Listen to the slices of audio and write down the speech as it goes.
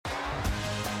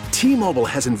T-Mobile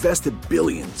has invested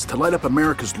billions to light up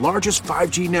America's largest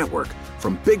 5G network,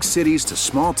 from big cities to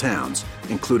small towns,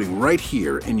 including right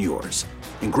here in yours.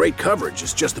 And great coverage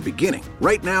is just the beginning.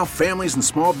 Right now, families and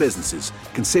small businesses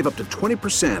can save up to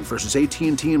 20% versus AT&T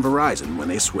and Verizon when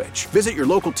they switch. Visit your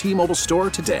local T-Mobile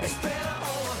store today.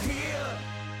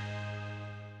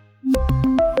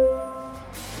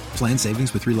 Plan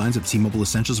savings with 3 lines of T-Mobile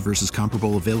Essentials versus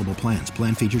comparable available plans.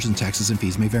 Plan features and taxes and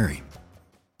fees may vary.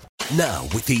 Now,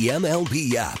 with the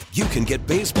MLB app, you can get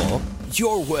baseball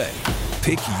your way.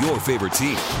 Pick your favorite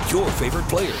team, your favorite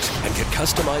players, and get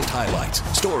customized highlights,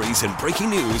 stories, and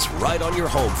breaking news right on your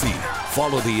home feed.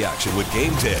 Follow the action with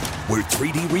Game Day, where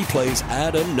 3D replays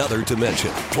add another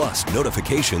dimension. Plus,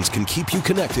 notifications can keep you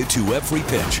connected to every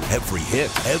pitch, every hit,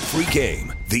 every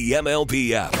game. The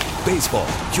MLB app. Baseball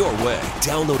your way.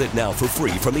 Download it now for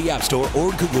free from the App Store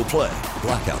or Google Play.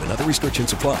 Blackout and other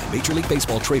restrictions apply. Major League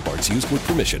Baseball trademarks used with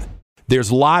permission.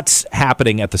 There's lots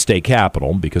happening at the state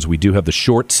capitol because we do have the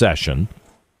short session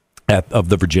of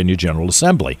the Virginia General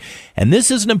Assembly. And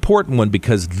this is an important one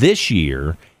because this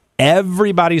year,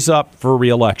 everybody's up for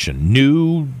re-election.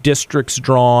 New districts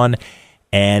drawn,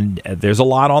 and there's a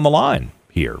lot on the line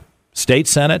here. State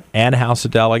Senate and House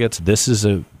of Delegates, this is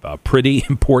a pretty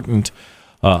important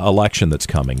election that's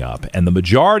coming up. And the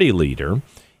majority leader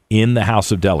in the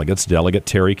House of Delegates, Delegate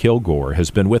Terry Kilgore, has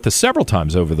been with us several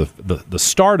times over the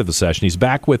start of the session. He's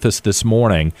back with us this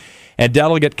morning. And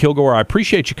Delegate Kilgore, I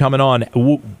appreciate you coming on.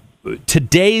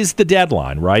 Today's the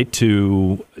deadline, right,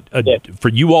 for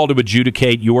you all to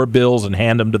adjudicate your bills and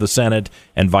hand them to the Senate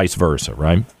and vice versa,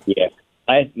 right? Yeah.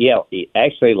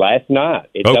 Actually, last night.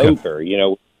 It's over. You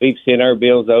know, we've sent our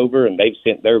bills over, and they've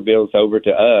sent their bills over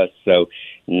to us. So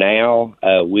now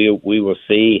we will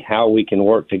see how we can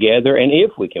work together and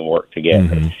if we can work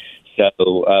together. Mm-hmm.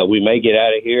 So we may get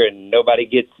out of here and nobody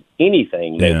gets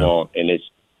anything they want, and it's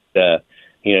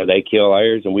they kill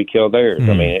ours and we kill theirs. Mm-hmm.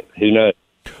 I mean, who knows?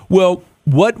 Well,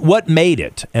 what made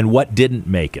it and what didn't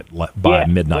make it by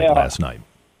midnight last night?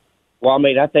 Well, I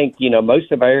mean, I think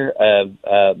most of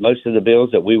the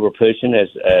bills that we were pushing as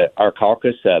our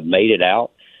caucus made it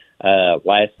out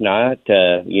last night.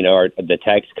 The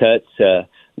tax cuts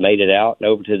made it out and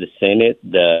over to the Senate.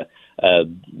 The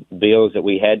bills that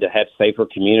we had to have safer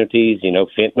communities,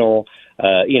 fentanyl.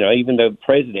 Even the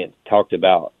president talked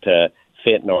about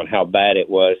fentanyl and how bad it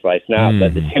was last night.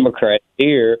 But the Democrats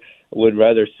here would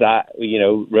rather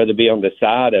be on the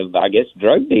side of, I guess,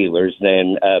 drug dealers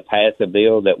than pass a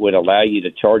bill that would allow you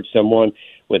to charge someone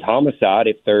with homicide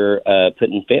if they're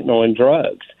putting fentanyl in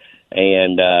drugs.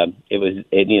 And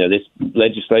this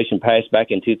legislation passed back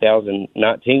in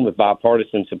 2019 with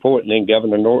bipartisan support, and then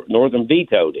Governor Northam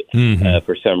vetoed it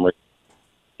for some reason.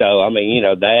 So, I mean,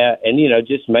 that, and,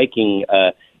 just making,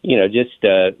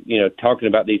 talking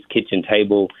about these kitchen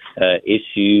table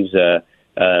issues,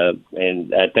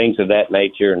 and things of that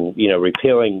nature, and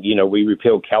repealing. We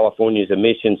repealed California's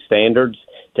emission standards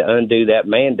to undo that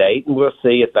mandate, and we'll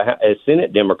see if the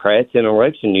Senate Democrats in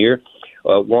election year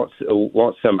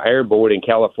want some air board in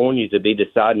California to be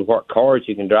deciding what cars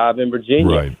you can drive in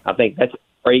Virginia. Right. I think that's a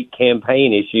great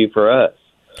campaign issue for us.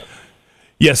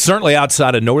 Yes, certainly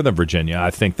outside of Northern Virginia,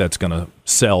 I think that's going to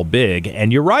sell big.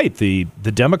 And you're right, the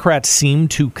Democrats seem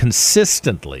to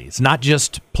consistently, it's not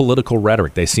just political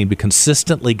rhetoric, they seem to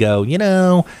consistently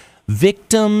go,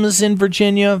 victims in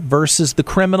Virginia versus the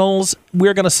criminals,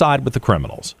 we're going to side with the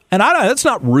criminals. And that's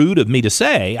not rude of me to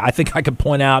say. I think I could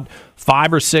point out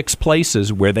 5 or 6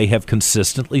 places where they have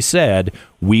consistently said,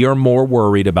 we are more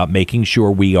worried about making sure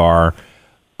we are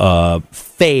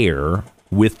fair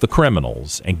with the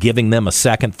criminals and giving them a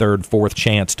second, third, fourth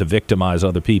chance to victimize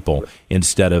other people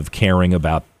instead of caring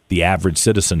about the average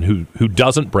citizen who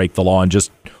doesn't break the law and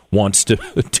just wants to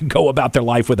go about their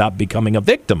life without becoming a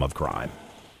victim of crime.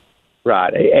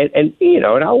 Right. And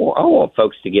I want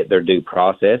folks to get their due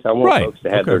process. I want folks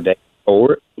to have their day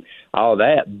for it, all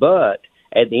that. But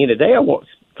at the end of the day, I want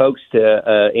folks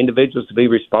individuals to be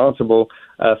responsible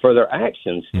for their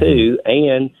actions too,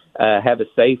 and have a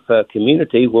safe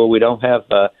community where we don't have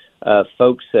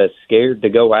folks scared to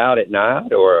go out at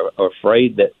night or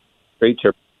afraid that streets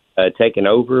are taken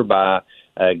over by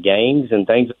gangs and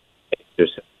things.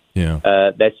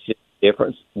 That's just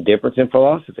difference in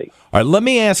philosophy. All right, let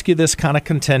me ask you this kind of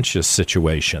contentious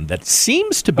situation that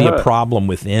seems to be a problem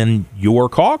within your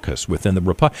caucus, within the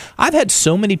Republic. I've had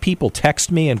so many people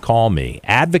text me and call me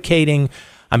advocating.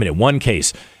 I mean, in one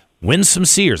case, Winsome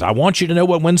Sears. I want you to know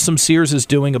what Winsome Sears is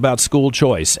doing about school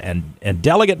choice. And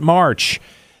Delegate March,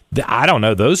 I don't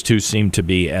know, those two seem to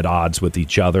be at odds with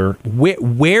each other.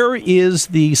 Where is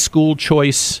the school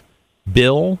choice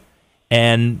bill,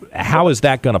 and how is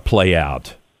that going to play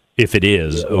out? if it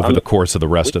is, over the course of the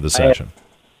rest of the session.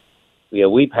 Yeah,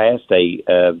 we passed a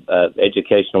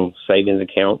educational savings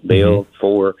account bill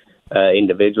for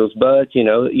individuals, but we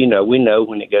know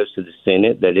when it goes to the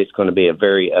Senate that it's going to be a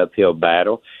very uphill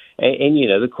battle. And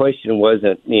the question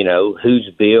wasn't, whose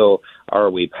bill are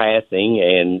we passing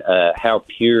and how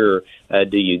pure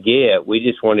do you get? We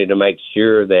just wanted to make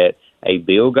sure that a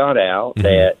bill got out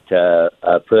that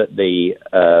put the,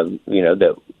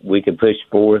 that we could push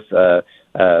forth a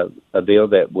bill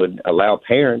that would allow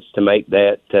parents to make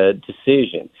that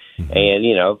decision.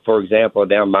 And, for example,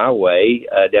 down my way,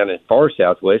 down in far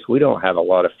Southwest, we don't have a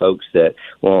lot of folks that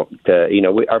want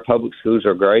to, our public schools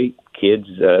are great. Kids,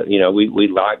 we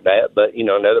like that. But, in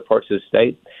other parts of the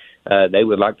state, they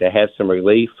would like to have some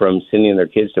relief from sending their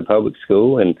kids to public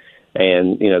school. And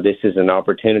this is an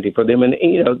opportunity for them.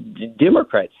 And,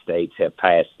 Democrat states have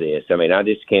passed this. I mean, I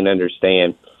just can't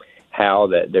understand how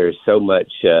that there's so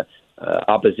much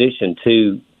opposition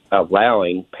to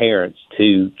allowing parents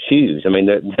to choose. I mean,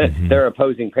 they're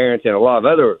opposing parents in a lot of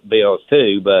other bills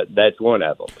too, but that's one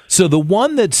of them. So the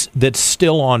one that's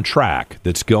still on track,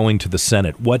 that's going to the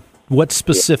Senate, what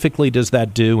specifically does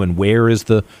that do, and where is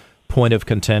the point of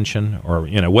contention? Or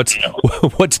what's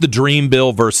the dream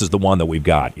bill versus the one that we've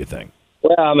got, you think?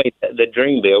 Well, I mean, the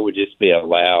dream bill would just be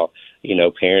allow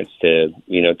parents to,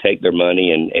 take their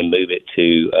money and move it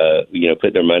to,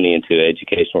 put their money into an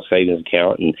educational savings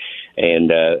account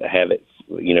and have it,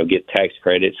 get tax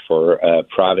credits for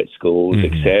private schools,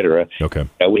 et cetera. Okay.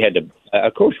 We had to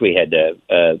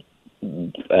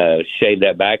shave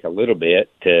that back a little bit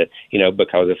to,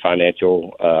 because of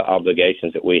financial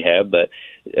obligations that we have. But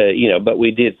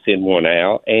we did send one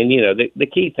out. And, the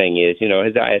key thing is,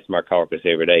 as I ask my caucus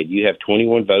every day, you have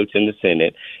 21 votes in the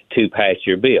Senate to pass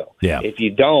your bill. Yeah. If you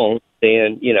don't,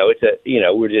 then,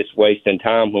 we're just wasting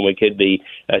time when we could be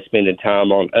spending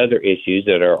time on other issues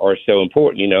that are so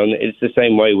important, and it's the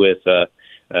same way with,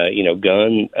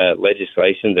 gun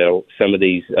legislation that some of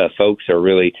these folks are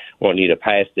really wanting you to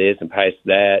pass this and pass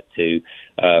that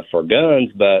for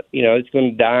guns, but, it's going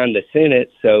to die in the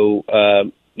Senate. So,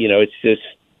 it's just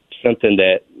something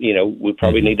that, we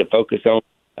probably need to focus on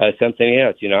something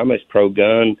else. I'm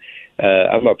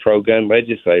I'm a pro-gun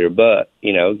legislator, but,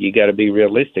 you got to be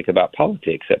realistic about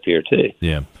politics up here, too.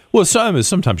 Yeah. Well,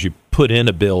 sometimes you put in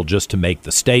a bill just to make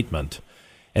the statement,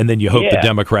 and then you hope the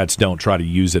Democrats don't try to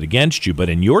use it against you. But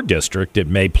in your district, it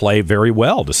may play very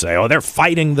well to say, they're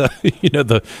fighting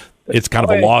it's kind of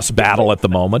a lost battle at the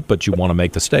moment, but you want to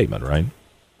make the statement, right?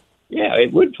 Yeah,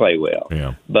 it would play well.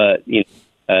 Yeah. But,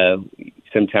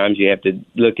 sometimes you have to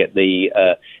look at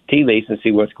the tea leaves and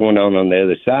see what's going on the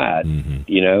other side,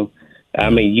 I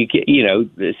mean,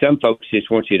 some folks just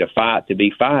want you to fight to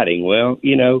be fighting. Well,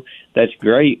 that's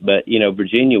great, but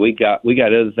Virginia, we got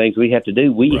other things we have to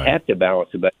do. We have to balance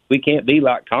it, but we can't be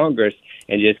like Congress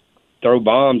and just throw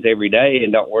bombs every day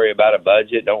and don't worry about a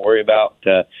budget. Don't worry about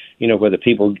whether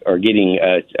people are getting,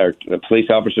 or the police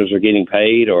officers are getting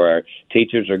paid or our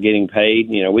teachers are getting paid.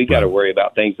 We got to worry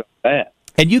about things like that.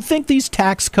 And you think these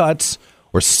tax cuts,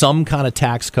 or some kind of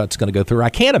tax cut's going to go through? I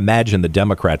can't imagine the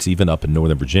Democrats, even up in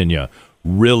Northern Virginia,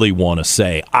 really want to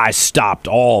say, I stopped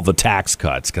all the tax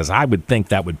cuts, because I would think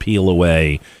that would peel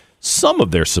away some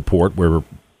of their support, where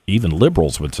even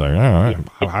liberals would say,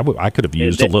 I could have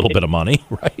used a little bit of money,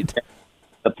 right?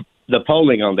 The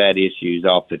polling on that issue is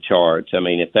off the charts. I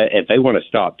mean, if they want to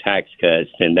stop tax cuts,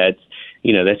 then that's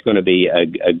going to be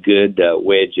a good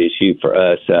wedge issue for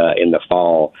us in the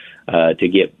fall to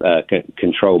get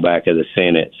control back of the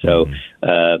Senate. So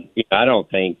I don't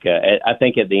think I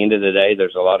think at the end of the day,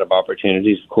 there's a lot of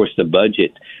opportunities. Of course, the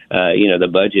budget, the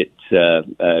budget's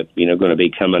going to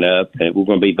be coming up, and we're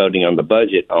going to be voting on the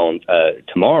budget on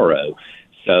tomorrow.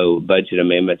 So budget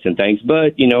amendments and things.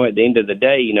 But, at the end of the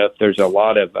day, if there's a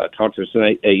lot of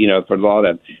controversy, for a lot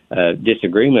of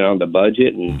disagreement on the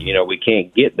budget and, we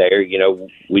can't get there,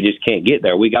 we just can't get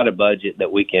there. We got a budget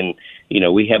that we can,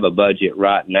 we have a budget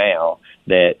right now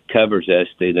that covers us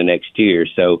through the next year.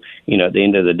 So, at the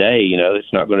end of the day,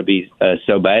 it's not going to be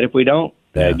so bad if we don't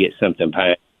get something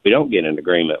passed. We don't get an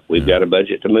agreement. We've got a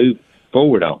budget to move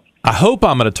forward on. I hope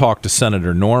I'm going to talk to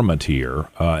Senator Normand here,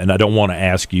 and I don't want to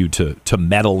ask you to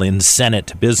meddle in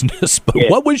Senate business. But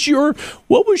what was your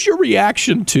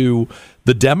reaction to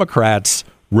the Democrats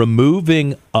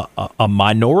removing a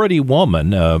minority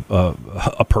woman,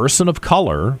 a person of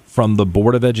color, from the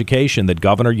Board of Education that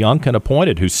Governor Youngkin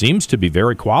appointed, who seems to be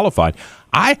very qualified?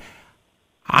 I'm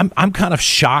kind of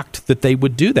shocked that they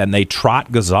would do that, and they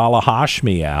trot Ghazala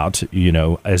Hashmi out,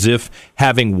 as if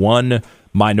having one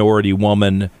minority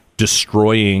woman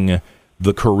destroying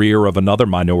the career of another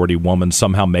minority woman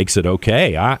somehow makes it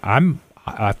okay.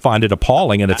 I find it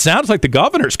appalling, and it sounds like the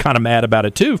governor's kind of mad about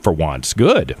it too. For once,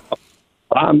 good.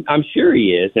 I'm sure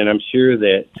he is, and I'm sure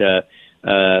that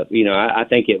I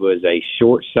think it was a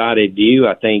short-sighted view.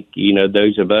 I think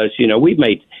those of us, we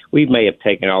may have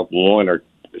taken off one or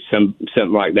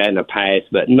something like that in the past,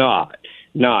 but not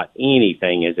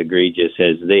anything as egregious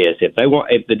as this.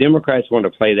 If the Democrats want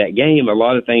to play that game, a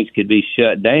lot of things could be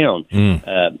shut down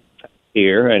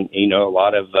here, and a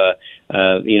lot of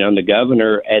the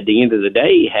governor at the end of the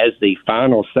day has the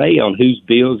final say on whose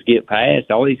bills get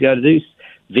passed. All he's got to do is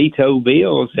veto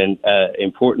bills and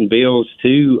important bills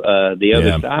to the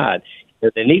other side.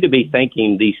 They need to be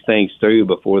thinking these things through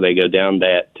before they go down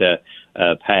that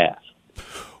path.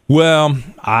 Well,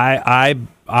 I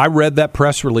read that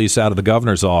press release out of the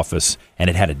governor's office, and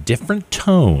it had a different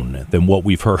tone than what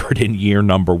we've heard in year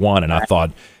number one. And I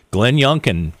thought, Glenn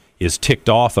Youngkin is ticked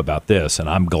off about this, and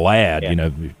I'm glad.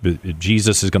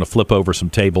 Jesus is going to flip over some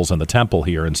tables in the temple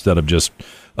here instead of just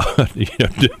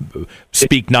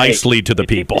speak nicely to the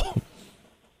people.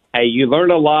 Hey, you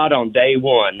learned a lot on day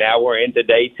one. Now we're into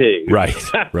day two.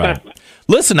 Right.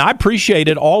 Listen, I appreciate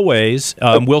it always.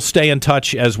 We'll stay in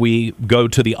touch as we go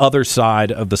to the other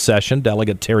side of the session.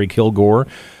 Delegate Terry Kilgore,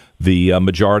 the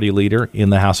majority leader in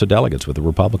the House of Delegates with the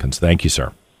Republicans. Thank you,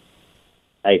 sir.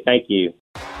 Hey, thank you.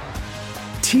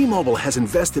 T-Mobile has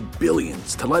invested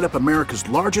billions to light up America's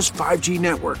largest 5G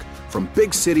network, from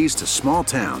big cities to small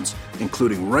towns,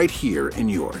 including right here in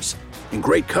yours. And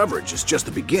great coverage is just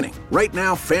the beginning. Right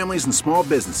now, families and small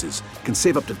businesses can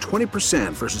save up to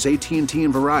 20% versus AT&T and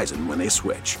Verizon when they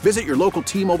switch. Visit your local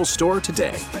T-Mobile store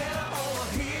today.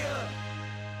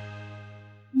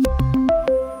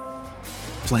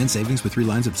 Plan savings with 3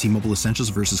 lines of T-Mobile Essentials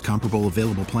versus comparable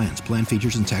available plans. Plan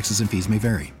features and taxes and fees may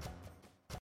vary.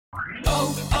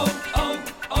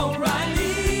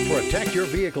 O'Reilly. Protect your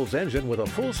vehicle's engine with a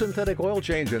full synthetic oil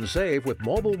change and save with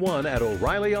Mobil 1 at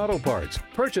O'Reilly Auto Parts.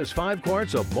 Purchase 5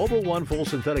 quarts of Mobil 1 full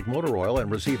synthetic motor oil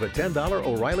and receive a $10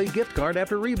 O'Reilly gift card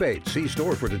after rebate. See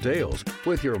store for details.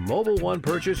 With your Mobil 1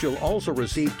 purchase, you'll also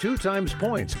receive 2 times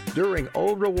points during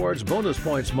O Rewards Bonus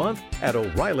Points Month at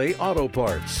O'Reilly Auto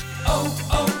Parts.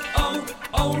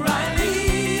 O'Reilly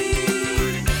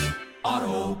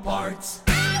Auto Parts.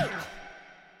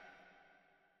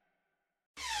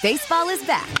 Baseball is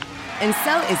back, and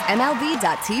so is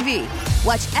MLB.tv.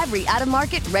 Watch every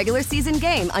out-of-market regular season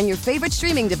game on your favorite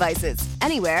streaming devices,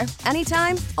 anywhere,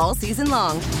 anytime, all season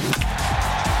long.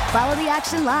 Follow the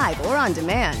action live or on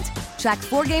demand. Track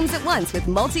 4 games at once with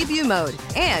multi-view mode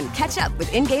and catch up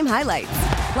with in-game highlights.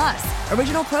 Plus,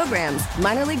 original programs,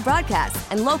 minor league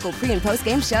broadcasts, and local pre- and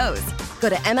post-game shows. Go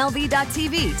to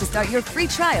MLB.tv to start your free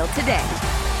trial today.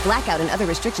 Blackout and other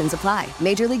restrictions apply.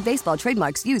 Major League Baseball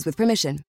trademarks used with permission.